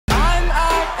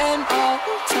and all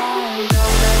the time.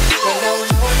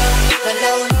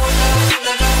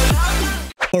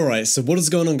 Alright, so what is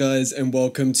going on, guys, and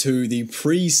welcome to the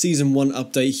pre-season 1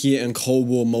 update here in Cold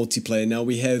War multiplayer. Now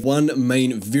we have one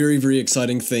main very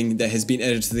exciting thing that has been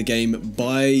added to the game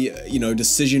by, you know,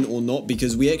 decision or not,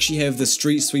 because we actually have the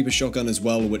street sweeper shotgun as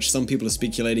well, which some people are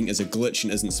speculating is a glitch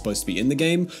and isn't supposed to be in the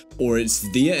game, or it's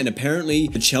there, and apparently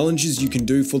the challenges you can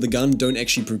do for the gun don't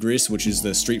actually progress, which is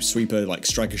the street sweeper like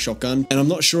striker shotgun. And I'm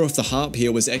not sure if the HARP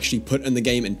here was actually put in the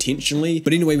game intentionally,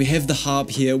 but anyway, we have the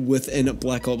HARP here within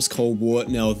Black Ops Cold War.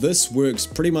 Now this works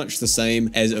pretty much the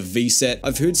same as a VSAT.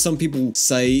 I've heard some people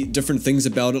say different things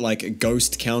about it, like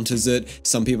Ghost counters it.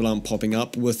 Some people aren't popping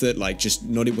up with it, like just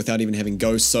not without even having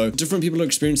Ghost. So different people are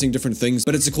experiencing different things,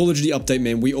 but it's a Call of Duty update,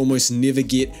 man. We almost never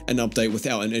get an update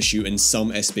without an issue in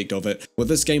some aspect of it. With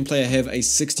this gameplay, I have a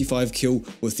 65 kill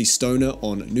with the Stoner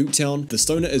on Nuketown. The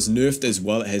Stoner is nerfed as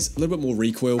well. It has a little bit more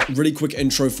recoil. Really quick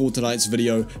intro for tonight's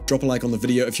video. Drop a like on the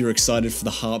video if you're excited for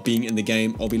the HARP being in the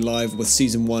game. I'll be live with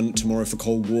season 1 tomorrow for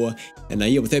Cold War. And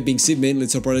yeah, with that being said, man,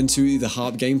 let's hop right into the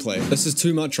HARP gameplay. This is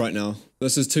too much right now.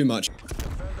 This is too much.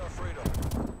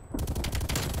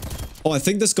 Oh, I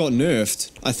think this got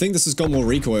nerfed. I think this has got more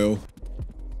recoil.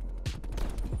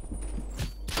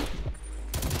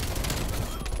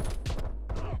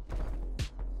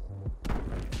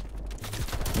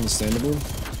 Understandable.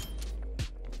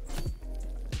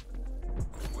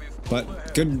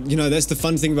 But good, you know, that's the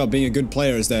fun thing about being a good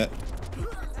player, is that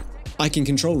I can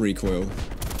control recoil.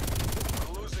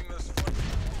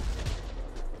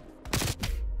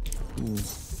 Ooh.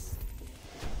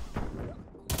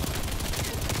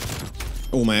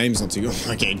 Oh, my aim's not too good.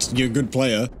 Okay, you're a good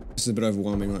player. This is a bit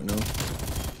overwhelming right now.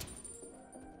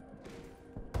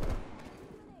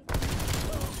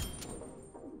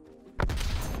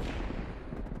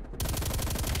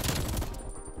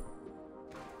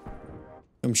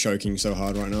 I'm choking so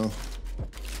hard right now.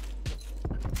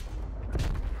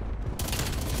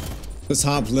 This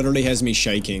HARP literally has me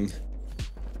shaking.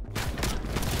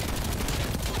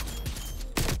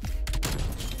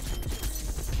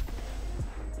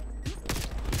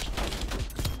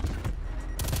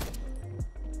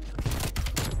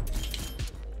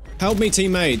 Help me,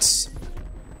 teammates.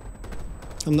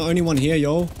 I'm the only one here,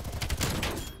 y'all.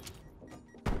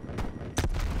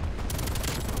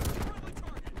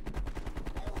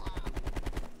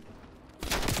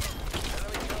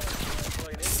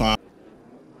 Fuck.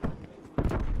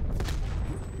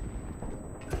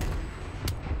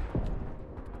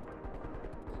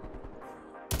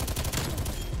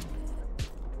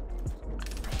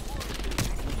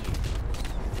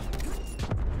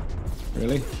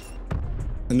 Really?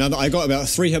 Another, I got about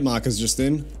 3 hit markers just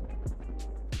then.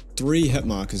 3 hit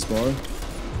markers, bro.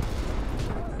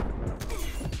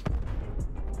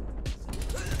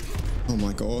 Oh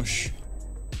my gosh.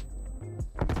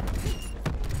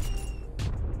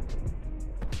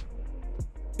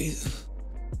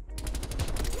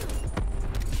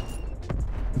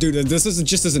 Dude, this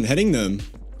just isn't hitting them.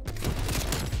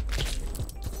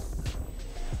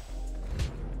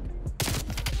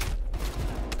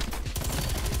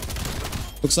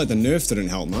 Looks like the nerf didn't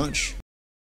help much.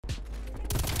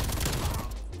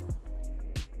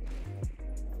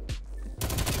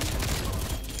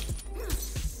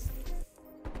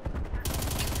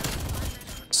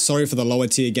 Sorry for the lower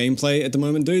tier gameplay at the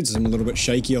moment, dudes. I'm a little bit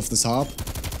shaky off this HARP.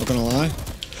 Not gonna lie.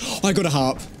 I got a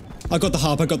HARP. I got the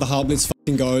HARP. I got the HARP. Let's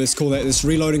fucking go. Let's call that. Let's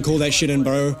reload and call that shit in,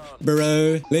 bro.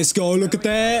 Bro. Let's go. Look at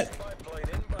that.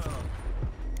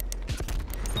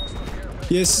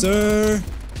 Yes, sir.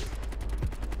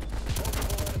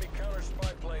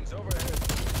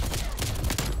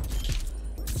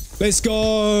 Let's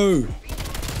go!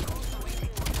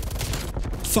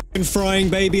 Fucking frying,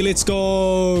 baby, let's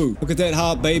go! Look at that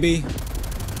HARP, baby.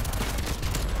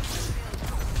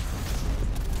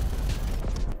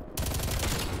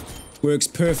 Works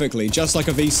perfectly, just like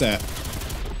a VSAT.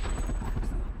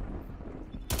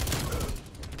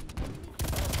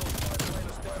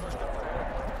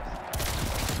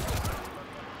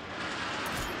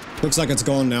 Looks like it's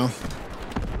gone now.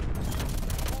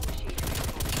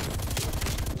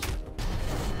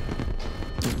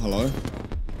 Hello?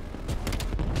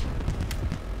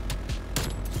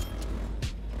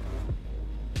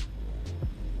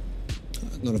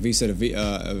 Not a VSAT, a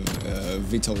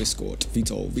VTOL escort.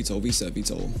 VTOL, VSAT,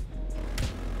 VTOL.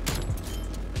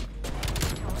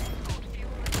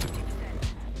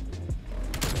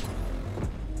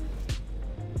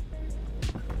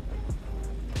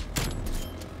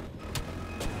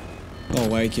 Go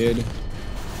away, kid.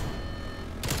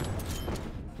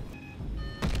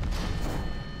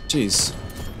 Jeez.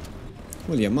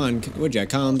 Will you mind? Would you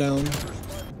calm down?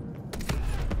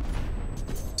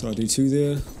 So I'll do 2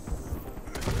 there.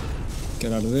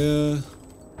 Get out of there.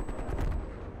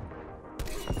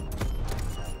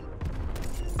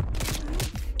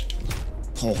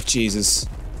 Oh, Jesus.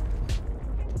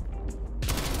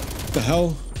 What the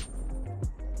hell?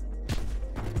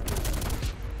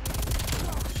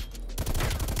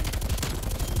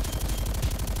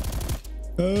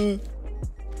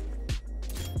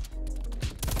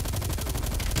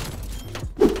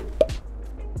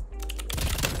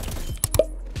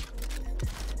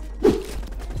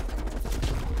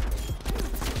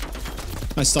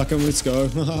 I stuck him, let's go.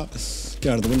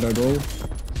 Get out of the window, bro.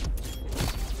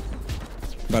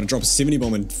 About to drop a 70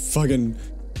 bomb and fucking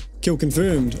kill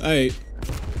confirmed. Hey,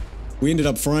 we ended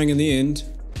up frying in the end.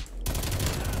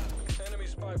 Enemy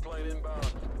spy plane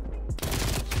inbound.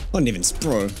 I didn't even,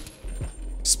 bro.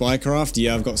 Spycraft?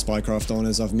 Yeah, I've got Spycraft on,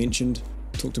 as I've mentioned.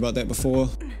 Talked about that before.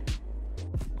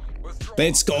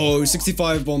 Let's go,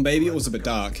 65 bomb, baby. It was a bit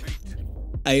dark.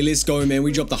 Hey, let's go, man.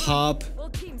 We dropped the HARP.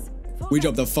 We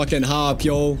dropped the fucking HARP,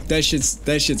 yo. That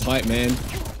shit's hype, man.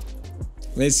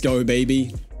 Let's go,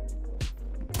 baby.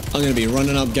 I'm gonna be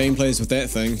running up gameplays with that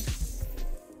thing.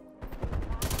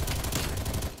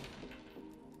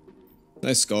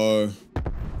 Let's go.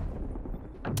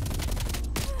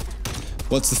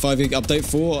 What's the 5 gig update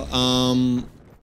for?